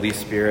Holy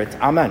Spirit.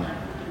 Amen.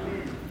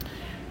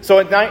 So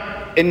in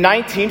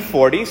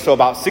 1940, so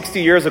about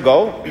 60 years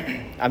ago,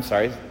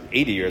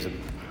 80 years ago,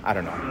 I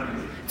don't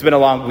know. It's been a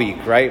long week,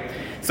 right?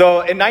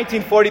 So in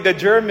 1940, the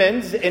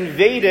Germans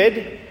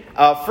invaded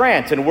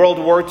France in World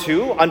War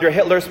II under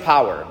Hitler's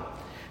power.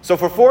 So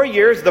for 4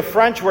 years, the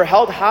French were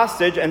held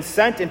hostage and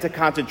sent into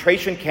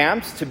concentration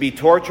camps to be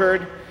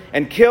tortured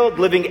and killed,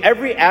 living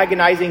every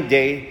agonizing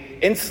day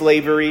in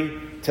slavery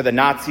to the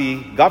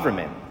Nazi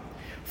government.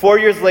 4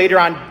 years later,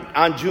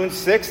 on June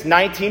 6,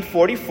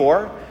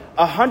 1944,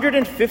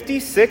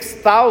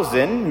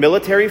 156,000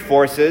 military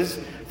forces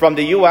from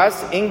the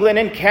U.S., England,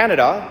 and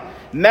Canada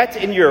met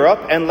in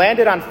Europe and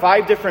landed on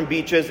 5 different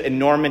beaches in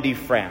Normandy,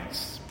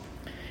 France.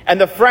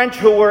 And the French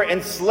who were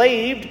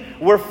enslaved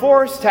were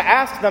forced to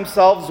ask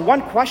themselves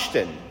one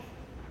question.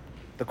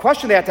 The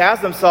question they had to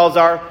ask themselves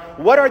are,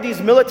 what are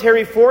these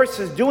military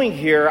forces doing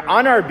here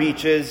on our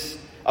beaches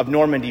of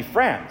Normandy,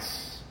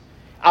 France?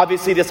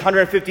 Obviously, this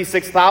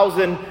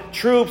 156,000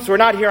 troops were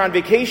not here on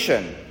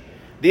vacation.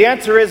 The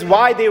answer is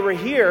why they were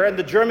here, and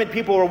the French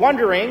people were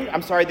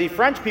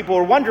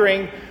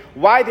wondering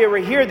why they were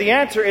here. The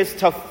answer is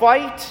to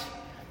fight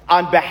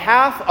on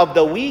behalf of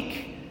the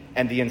weak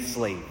and the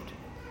enslaved.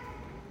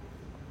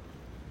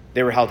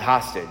 They were held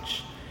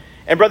hostage.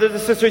 And brothers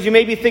and sisters, you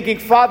may be thinking,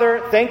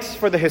 Father, thanks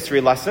for the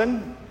history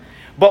lesson,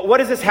 but what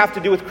does this have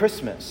to do with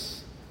Christmas?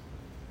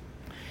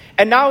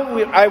 And now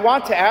I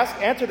want to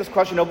answer this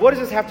question of what does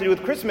this have to do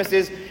with Christmas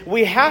is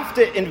we have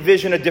to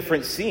envision a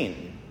different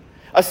scene.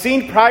 A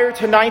scene prior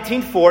to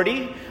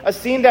 1940, a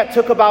scene that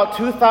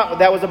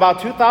was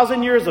about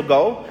 2,000 years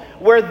ago,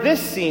 where this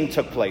scene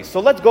took place. So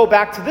let's go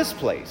back to this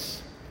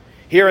place.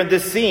 Here in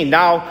this scene.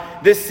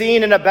 Now, this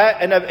scene in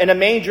a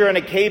manger in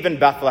a cave in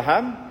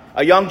Bethlehem.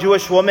 A young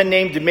Jewish woman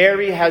named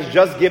Mary has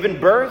just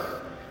given birth.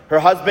 Her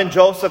husband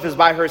Joseph is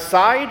by her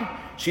side.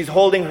 She's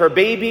holding her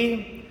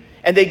baby.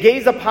 And they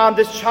gaze upon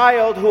this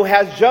child who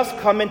has just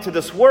come into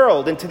this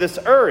world, into this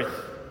earth.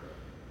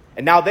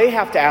 And now they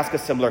have to ask a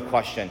similar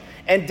question.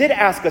 And did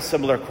ask a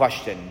similar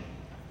question.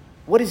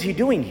 What is he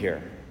doing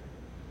here?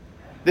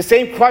 The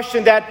same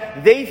question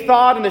that they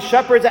thought and the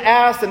shepherds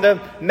asked and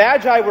the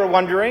Magi were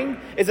wondering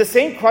is the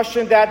same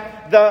question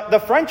that the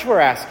French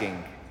were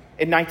asking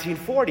in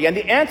 1940. And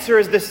the answer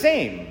is the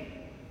same.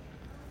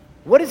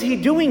 What is he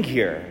doing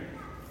here?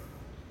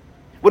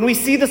 When we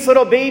see this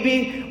little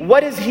baby,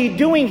 what is he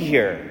doing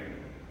here?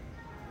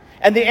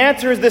 And the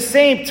answer is the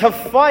same, to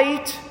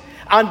fight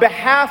on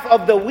behalf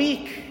of the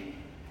weak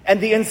and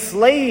the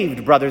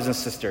enslaved, brothers and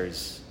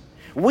sisters.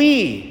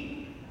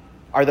 We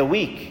are the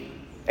weak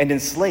and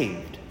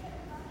enslaved.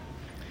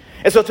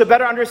 And so to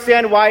better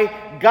understand why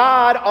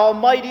God,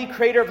 Almighty,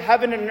 creator of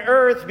heaven and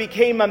earth,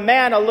 became a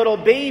man, a little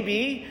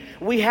baby,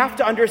 we have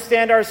to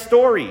understand our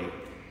story.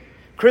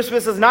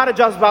 Christmas is not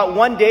just about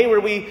one day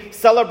where we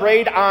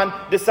celebrate on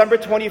December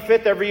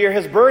 25th every year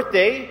his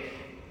birthday.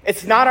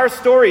 It's not our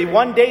story.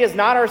 One day is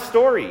not our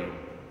story.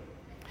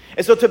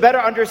 And so to better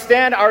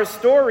understand our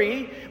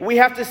story, we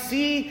have to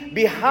see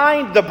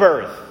behind the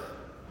birth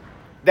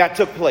that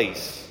took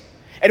place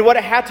and what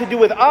it had to do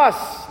with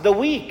us, the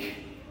weak,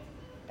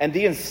 and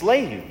the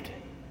enslaved.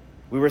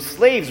 We were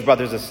slaves,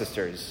 brothers and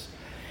sisters.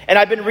 And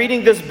I've been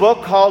reading this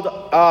book called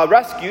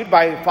Rescued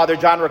by Father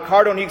John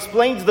Riccardo, and he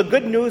explains the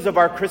good news of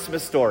our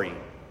Christmas story.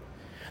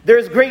 There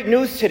is great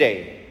news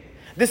today.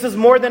 This is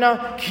more than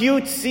a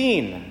cute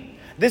scene.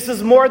 This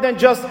is more than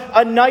just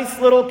a nice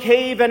little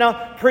cave and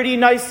a pretty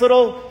nice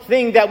little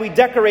thing that we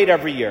decorate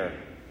every year.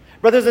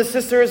 Brothers and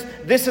sisters,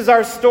 this is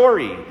our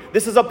story.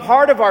 This is a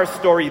part of our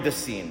story, this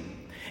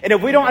scene. And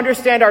if we don't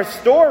understand our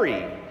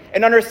story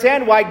and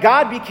understand why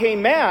God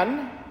became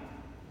man,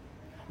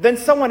 then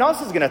someone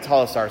else is going to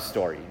tell us our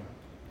story.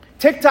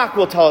 TikTok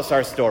will tell us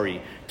our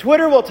story.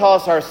 Twitter will tell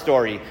us our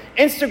story.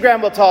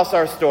 Instagram will tell us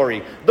our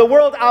story. The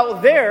world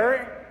out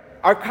there,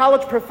 our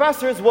college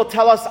professors will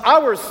tell us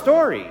our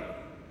story.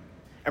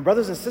 And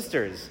brothers and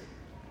sisters,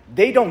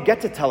 they don't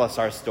get to tell us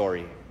our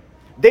story.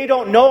 They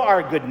don't know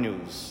our good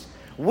news.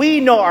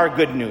 We know our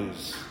good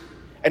news.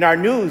 And our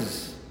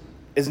news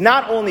is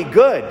not only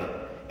good,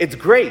 it's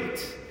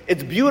great,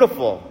 it's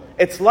beautiful,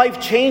 it's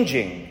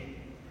life-changing.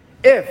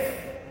 If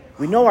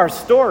we know our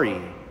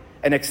story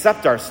and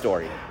accept our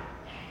story.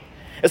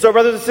 And so,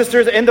 brothers and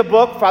sisters, in the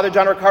book, Father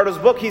John Riccardo's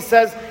book, he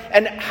says,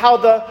 and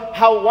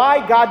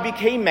why God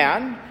became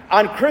man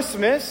on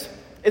Christmas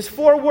is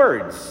 4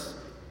 words.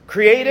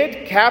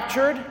 Created,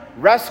 captured,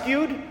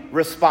 rescued,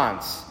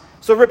 response.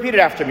 So repeat it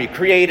after me.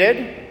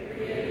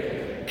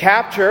 Created,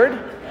 captured,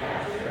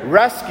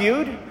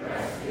 rescued,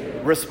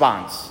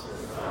 response.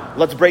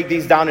 Let's break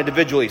these down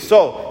individually.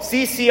 So,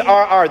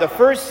 CCRR, the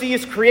first C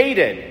is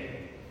created.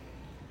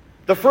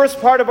 The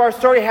first part of our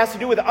story has to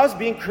do with us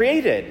being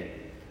created.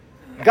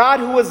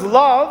 God, who is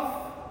love,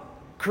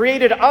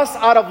 created us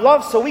out of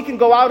love so we can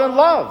go out and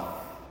love.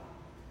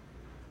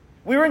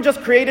 We weren't just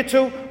created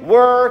to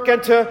work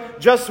and to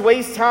just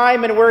waste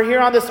time, and we're here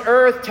on this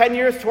earth 10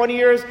 years, 20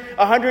 years,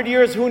 100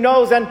 years, who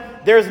knows, and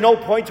there's no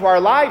point to our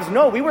lives.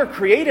 No, we were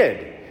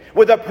created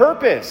with a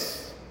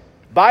purpose,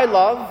 by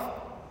love,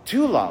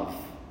 to love.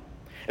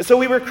 And so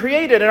we were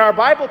created, and our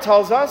Bible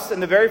tells us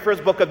in the very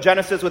first book of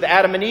Genesis with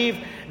Adam and Eve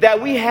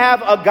that we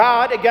have a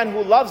God, again,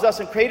 who loves us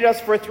and created us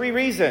for 3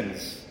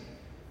 reasons.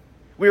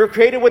 We were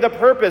created with a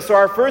purpose. So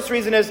our first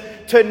reason is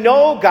to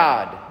know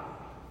God,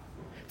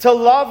 to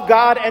love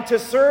God, and to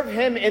serve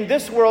Him in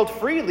this world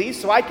freely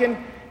so I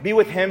can be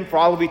with Him for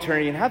all of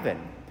eternity in heaven.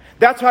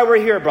 That's why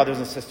we're here, brothers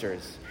and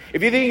sisters.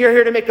 If you think you're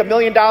here to make $1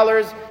 million,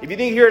 if you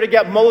think you're here to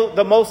get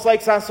the most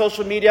likes on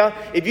social media,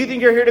 if you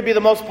think you're here to be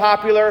the most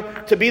popular,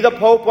 to be the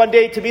Pope one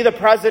day, to be the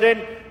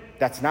president,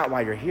 that's not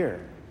why you're here.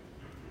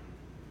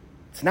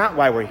 It's not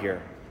why we're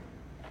here.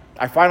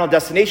 Our final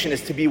destination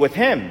is to be with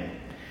Him,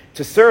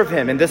 to serve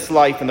Him in this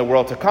life and the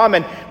world to come.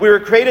 And we were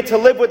created to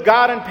live with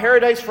God in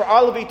paradise for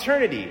all of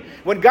eternity.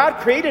 When God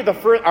created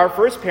our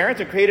first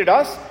parents and created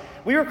us,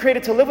 we were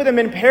created to live with Him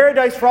in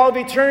paradise for all of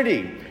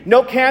eternity.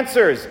 No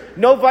cancers,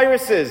 no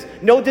viruses,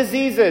 no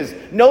diseases,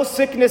 no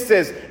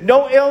sicknesses,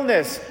 no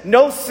illness,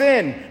 no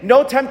sin,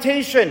 no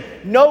temptation,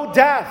 no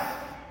death.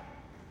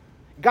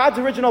 God's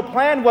original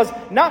plan was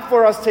not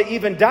for us to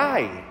even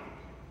die,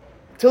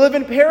 to live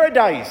in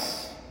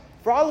paradise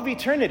for all of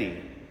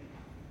eternity.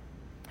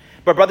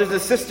 But brothers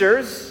and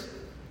sisters,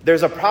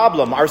 there's a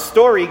problem. Our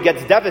story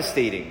gets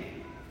devastating.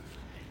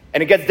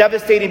 And it gets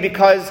devastating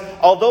because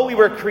although we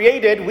were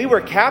created, we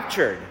were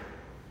captured.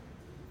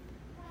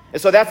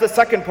 And so that's the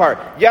second part.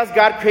 Yes,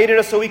 God created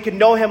us so we could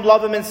know Him,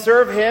 love Him, and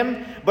serve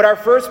Him. But our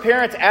first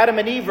parents, Adam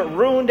and Eve,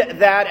 ruined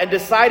that and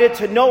decided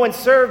to know and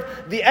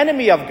serve the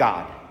enemy of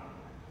God.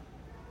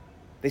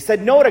 They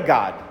said no to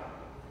God.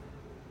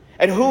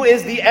 And who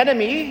is the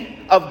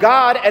enemy of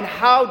God, and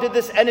how did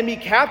this enemy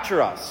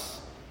capture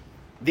us?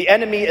 The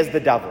enemy is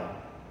the devil.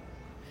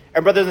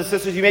 And brothers and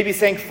sisters, you may be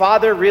saying,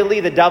 Father, really,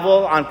 the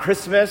devil on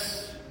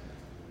Christmas?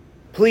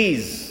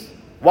 Please.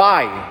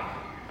 Why?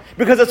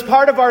 Because it's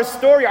part of our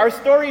story. Our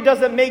story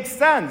doesn't make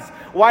sense.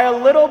 Why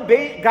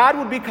God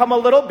would become a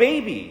little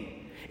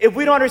baby? If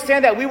we don't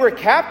understand that we were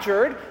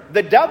captured,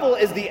 the devil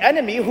is the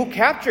enemy who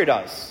captured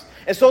us.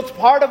 And so it's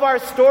part of our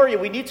story.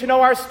 We need to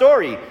know our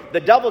story.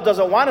 The devil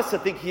doesn't want us to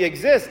think he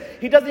exists.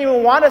 He doesn't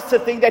even want us to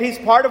think that he's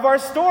part of our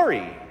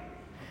story.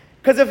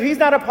 Because if he's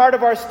not a part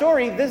of our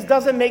story, this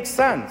doesn't make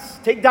sense.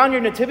 Take down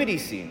your nativity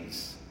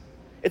scenes.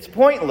 It's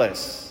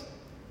pointless.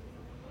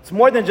 It's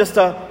more than just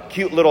a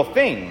cute little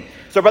thing.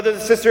 So brothers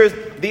and sisters,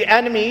 the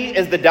enemy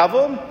is the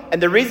devil,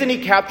 and the reason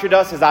he captured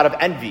us is out of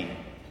envy.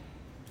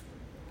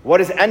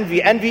 What is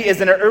envy? Envy is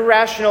an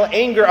irrational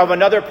anger of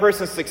another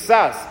person's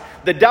success.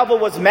 The devil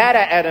was mad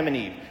at Adam and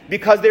Eve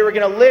because they were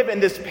going to live in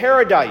this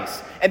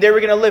paradise, and they were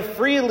going to live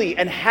freely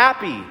and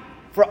happy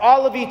for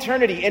all of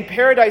eternity in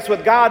paradise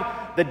with God.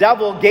 The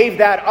devil gave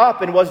that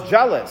up and was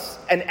jealous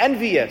and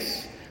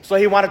envious. So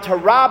he wanted to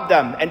rob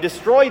them and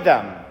destroy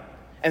them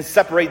and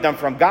separate them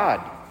from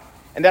God.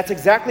 And that's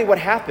exactly what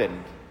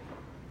happened.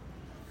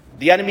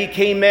 The enemy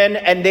came in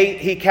and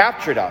he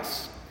captured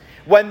us.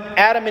 When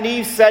Adam and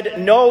Eve said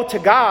no to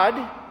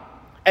God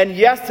and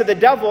yes to the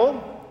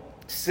devil,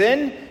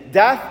 sin,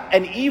 death,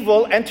 and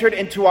evil entered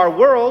into our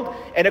world,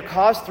 and it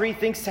caused 3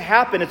 things to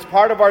happen. It's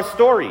part of our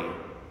story.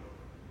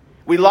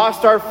 We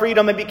lost our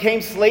freedom and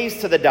became slaves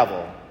to the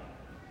devil.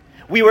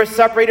 We were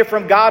separated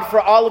from God for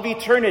all of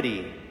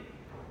eternity.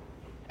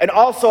 And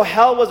also,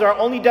 hell was our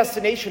only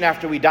destination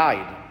after we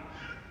died.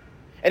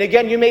 And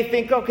again, you may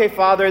think, okay,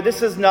 Father,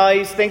 this is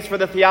nice. Thanks for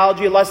the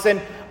theology lesson.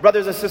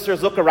 Brothers and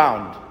sisters, look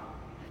around.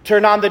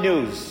 Turn on the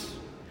news.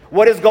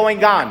 What is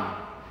going on?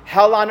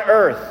 Hell on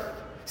earth,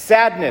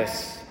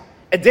 sadness,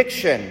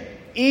 addiction,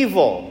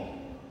 evil.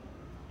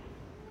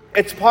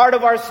 It's part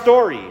of our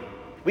story.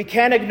 We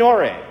can't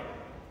ignore it.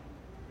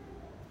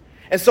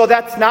 And so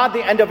that's not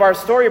the end of our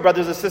story,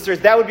 brothers and sisters.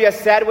 That would be a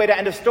sad way to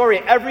end a story.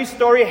 Every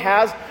story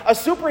has a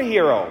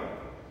superhero.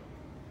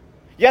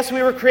 Yes,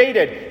 we were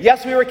created.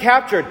 Yes, we were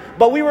captured.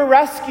 But we were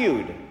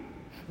rescued.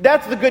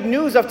 That's the good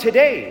news of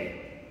today.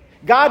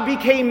 God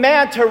became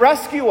man to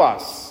rescue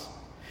us.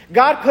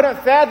 God couldn't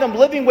fathom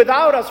living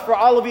without us for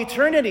all of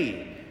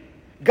eternity.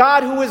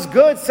 God, who is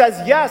good,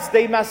 says, yes,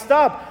 they messed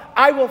up.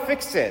 I will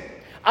fix it.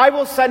 I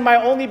will send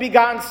my only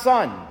begotten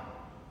Son.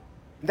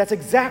 And that's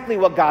exactly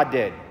what God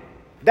did.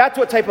 That's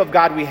what type of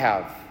God we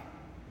have.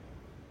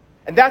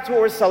 And that's what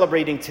we're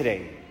celebrating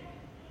today.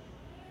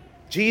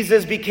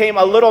 Jesus became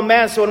a little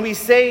man. So when we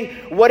say,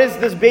 what is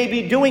this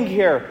baby doing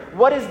here?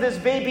 What is this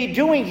baby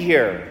doing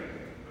here?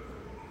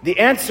 The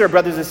answer,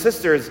 brothers and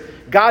sisters,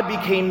 God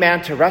became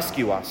man to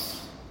rescue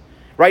us.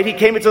 Right? He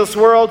came into this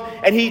world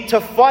and to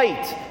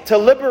fight, to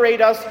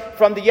liberate us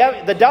from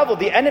the devil,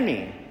 the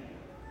enemy.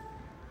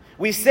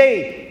 We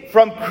say,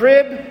 from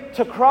crib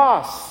to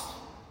cross.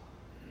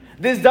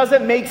 This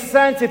doesn't make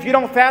sense if you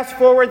don't fast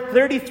forward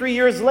 33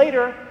 years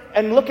later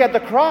and look at the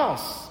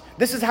cross.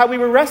 This is how we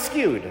were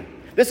rescued.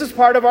 This is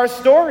part of our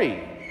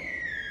story.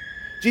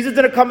 Jesus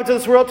didn't come into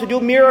this world to do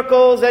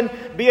miracles and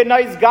be a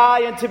nice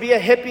guy and to be a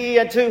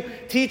hippie and to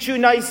teach you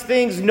nice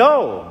things.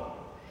 No.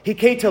 He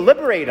came to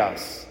liberate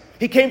us.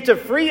 He came to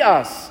free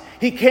us.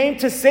 He came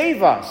to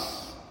save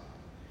us.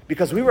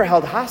 Because we were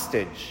held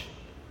hostage.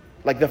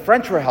 Like the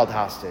French were held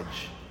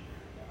hostage.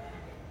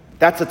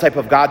 That's the type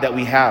of God that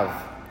we have.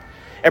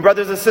 And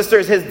brothers and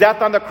sisters, his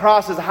death on the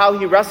cross is how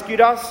he rescued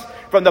us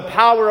from the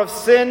power of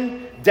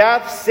sin,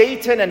 death,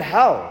 Satan, and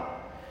hell.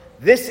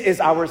 This is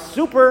our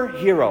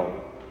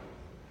superhero.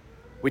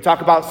 We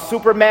talk about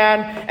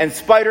Superman and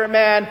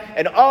Spider-Man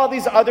and all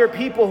these other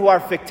people who are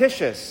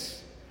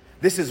fictitious.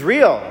 This is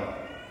real.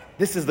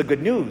 This is the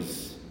good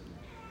news.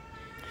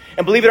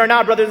 And believe it or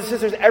not, brothers and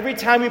sisters, every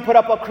time we put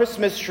up a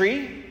Christmas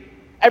tree,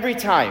 every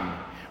time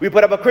we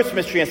put up a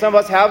Christmas tree, and some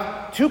of us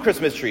have 2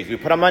 Christmas trees. We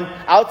put them on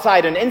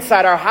outside and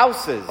inside our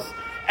houses.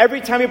 Every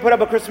time we put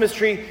up a Christmas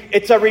tree,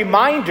 it's a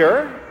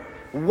reminder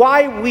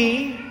why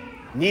we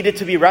needed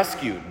to be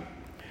rescued.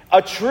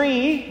 A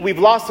tree, we've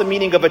lost the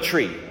meaning of a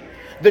tree.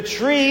 The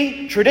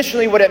tree,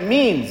 traditionally what it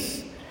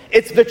means,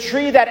 it's the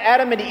tree that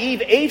Adam and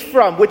Eve ate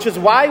from, which is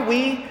why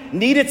we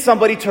needed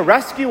somebody to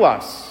rescue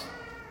us.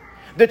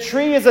 The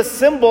tree is a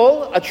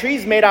symbol. A tree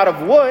is made out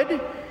of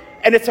wood,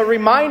 and it's a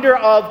reminder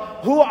of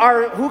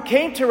who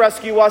came to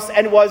rescue us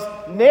and was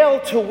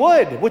nailed to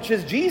wood, which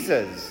is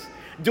Jesus.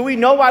 Do we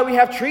know why we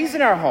have trees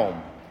in our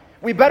home?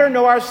 We better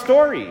know our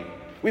story.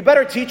 We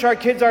better teach our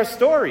kids our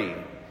story.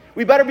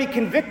 We better be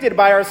convicted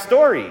by our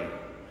story,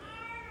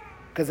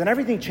 because then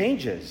everything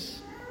changes.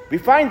 We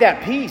find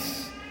that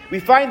peace. We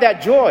find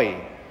that joy.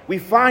 We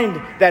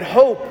find that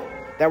hope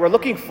that we're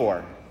looking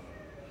for.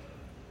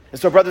 And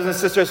so, brothers and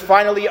sisters,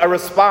 finally, a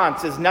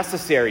response is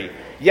necessary.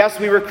 Yes,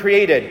 we were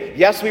created.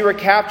 Yes, we were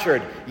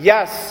captured.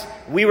 Yes,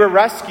 we were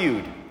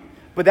rescued.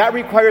 But that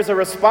requires a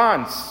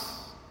response.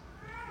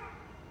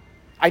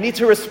 I need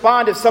to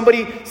respond if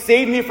somebody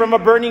saved me from a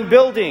burning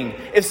building,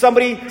 if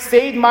somebody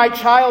saved my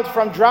child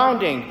from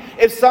drowning,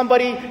 if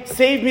somebody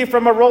saved me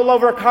from a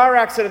rollover car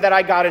accident that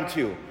I got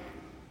into.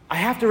 I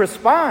have to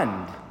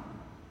respond.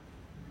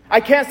 I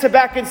can't sit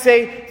back and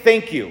say,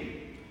 thank you,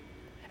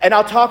 and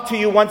I'll talk to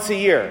you once a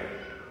year.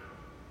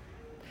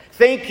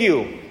 Thank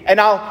you,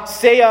 and I'll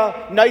say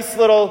a nice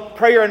little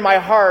prayer in my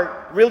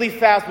heart really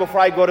fast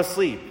before I go to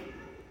sleep.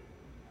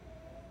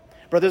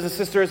 Brothers and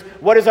sisters,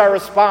 what is our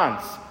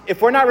response? If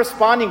we're not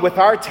responding with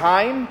our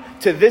time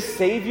to this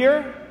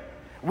Savior,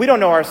 we don't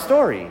know our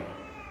story.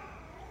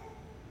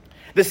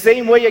 The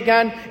same way,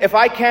 again, if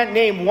I can't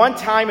name one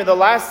time in the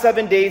last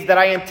 7 days that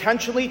I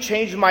intentionally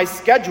changed my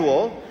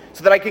schedule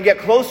so that I can get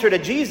closer to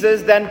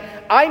Jesus, then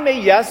I may,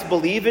 yes,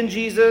 believe in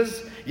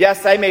Jesus.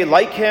 Yes, I may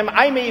like him.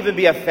 I may even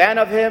be a fan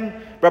of him.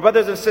 But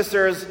brothers and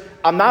sisters,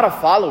 I'm not a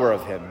follower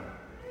of him.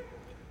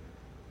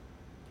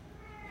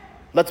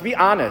 Let's be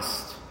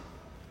honest.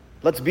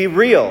 Let's be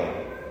real.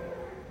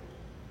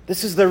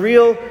 This is the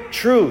real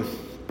truth,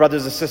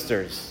 brothers and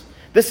sisters.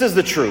 This is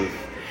the truth.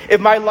 If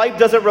my life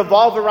doesn't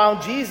revolve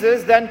around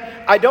Jesus, then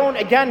I don't,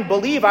 again,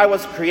 believe I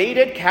was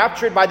created,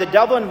 captured by the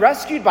devil, and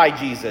rescued by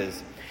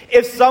Jesus.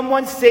 If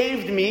someone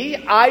saved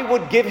me, I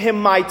would give him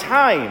my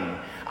time.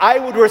 I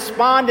would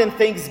respond in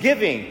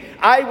thanksgiving.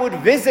 I would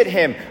visit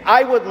him.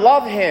 I would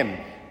love him.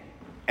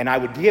 And I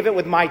would give it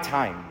with my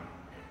time.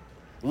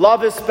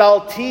 Love is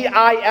spelled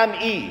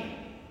T-I-M-E.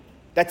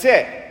 That's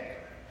it.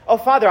 Oh,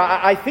 Father,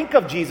 I think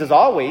of Jesus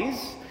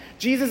always.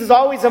 Jesus is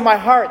always in my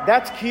heart.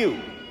 That's cute.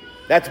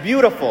 That's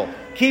beautiful.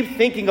 Keep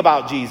thinking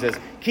about Jesus.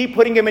 Keep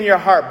putting him in your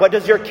heart. But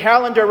does your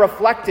calendar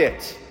reflect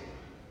it?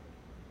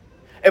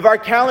 If our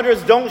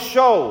calendars don't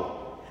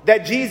show that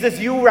Jesus,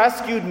 you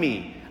rescued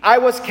me, I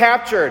was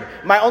captured,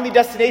 my only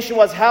destination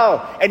was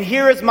hell, and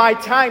here is my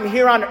time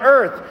here on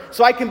earth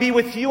so I can be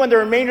with you and the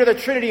remainder of the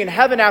Trinity in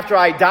heaven after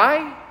I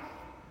die.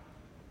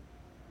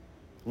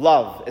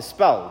 Love is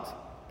spelled,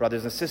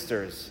 brothers and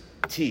sisters,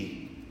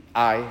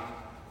 T-I-M-E.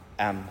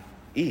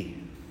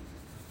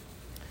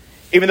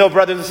 Even though,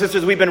 brothers and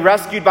sisters, we've been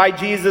rescued by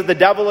Jesus, the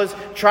devil is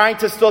trying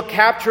to still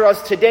capture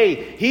us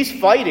today. He's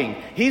fighting.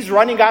 He's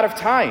running out of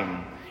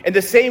time. In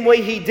the same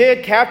way he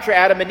did capture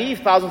Adam and Eve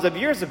thousands of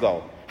years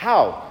ago.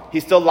 How?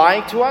 He's still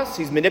lying to us.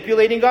 He's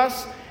manipulating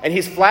us. And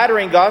he's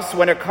flattering us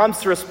when it comes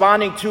to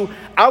responding to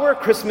our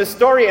Christmas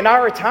story in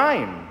our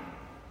time.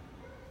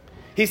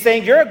 He's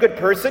saying, you're a good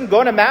person.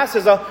 Going to Mass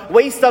is a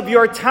waste of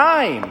your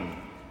time.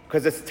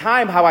 Because it's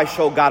time how I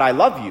show God I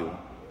love you.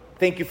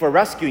 Thank you for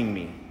rescuing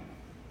me.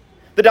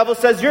 The devil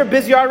says, you're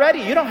busy already.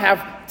 You don't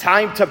have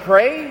time to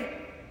pray.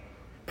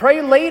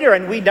 Pray later,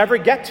 and we never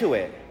get to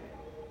it.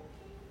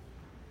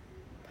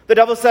 The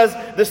devil says,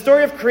 the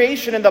story of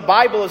creation in the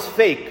Bible is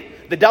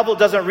fake. The devil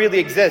doesn't really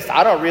exist.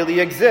 I don't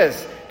really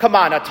exist. Come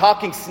on, a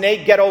talking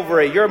snake, get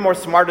over it. You're more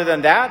smarter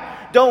than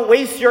that. Don't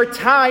waste your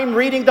time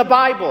reading the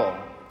Bible.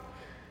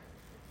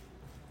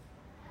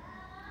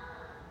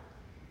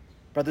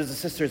 Brothers and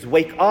sisters,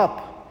 wake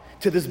up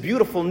to this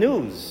beautiful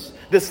news,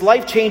 this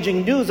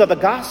life-changing news of the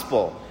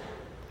gospel.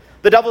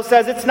 The devil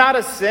says it's not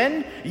a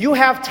sin. You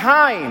have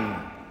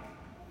time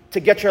to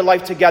get your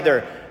life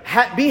together.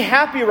 Be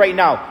happy right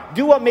now.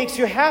 Do what makes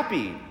you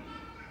happy.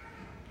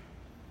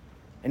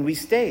 And we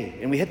stay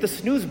and we hit the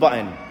snooze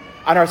button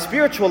on our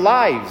spiritual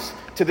lives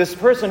to this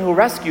person who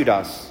rescued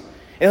us.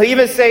 And he'll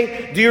even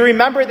say, do you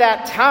remember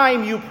that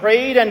time you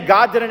prayed and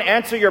God didn't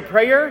answer your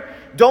prayer?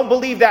 Don't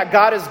believe that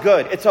God is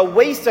good. It's a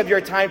waste of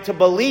your time to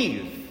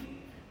believe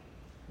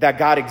that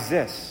God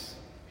exists.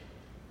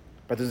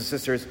 Brothers and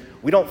sisters,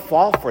 we don't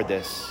fall for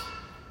this.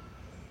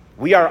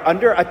 We are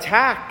under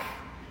attack,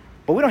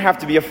 but we don't have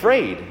to be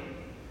afraid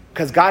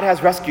because God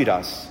has rescued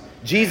us.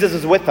 Jesus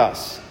is with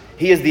us.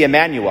 He is the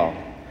Emmanuel.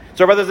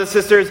 So, brothers and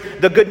sisters,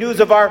 the good news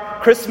of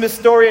our Christmas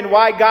story and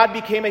why God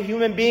became a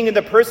human being in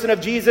the person of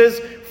Jesus,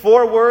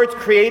 4 words: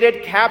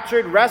 created,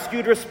 captured,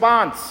 rescued,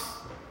 response.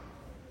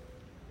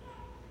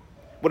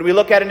 When we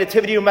look at a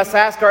nativity, we must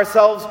ask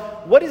ourselves,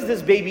 what is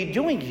this baby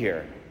doing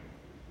here?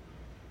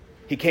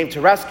 He came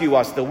to rescue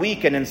us, the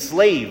weak and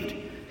enslaved.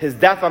 His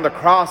death on the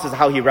cross is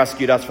how he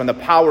rescued us from the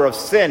power of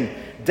sin,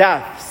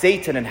 death,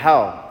 Satan, and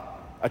hell.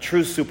 A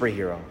true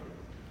superhero.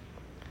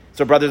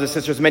 So, brothers and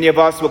sisters, many of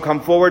us will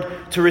come forward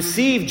to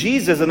receive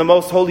Jesus in the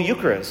most holy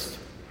Eucharist.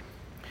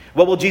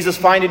 What will Jesus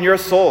find in your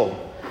soul?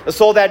 A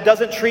soul that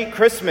doesn't treat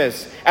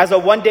Christmas as a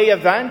one-day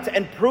event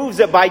and proves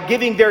it by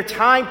giving their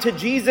time to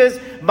Jesus,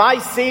 my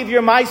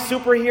Savior, my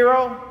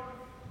superhero?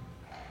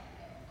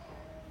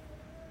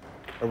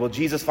 Or will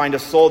Jesus find a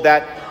soul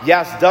that,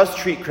 yes, does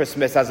treat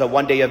Christmas as a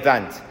one-day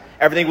event?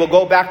 Everything will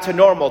go back to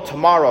normal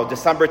tomorrow,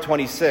 December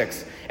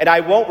 26th, and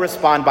I won't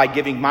respond by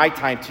giving my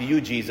time to you,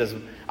 Jesus.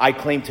 I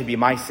claim to be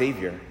my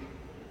Savior.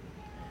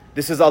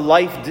 This is a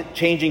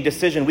life-changing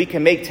decision we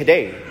can make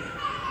today.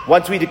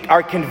 Once we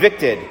are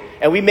convicted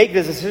and we make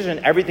this decision,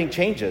 everything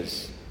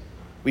changes.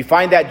 We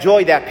find that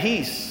joy, that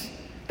peace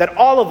that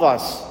all of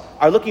us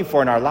are looking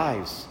for in our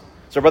lives.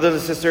 So, brothers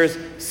and sisters,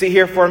 sit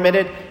here for a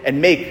minute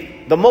and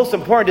make the most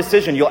important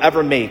decision you'll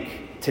ever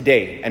make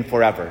today and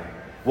forever.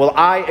 Will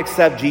I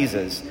accept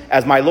Jesus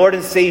as my Lord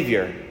and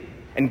Savior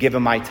and give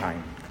him my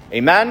time?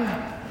 Amen?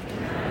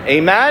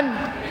 Amen?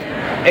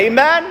 Amen?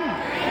 Amen?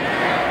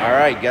 Amen. All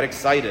right, get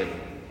excited.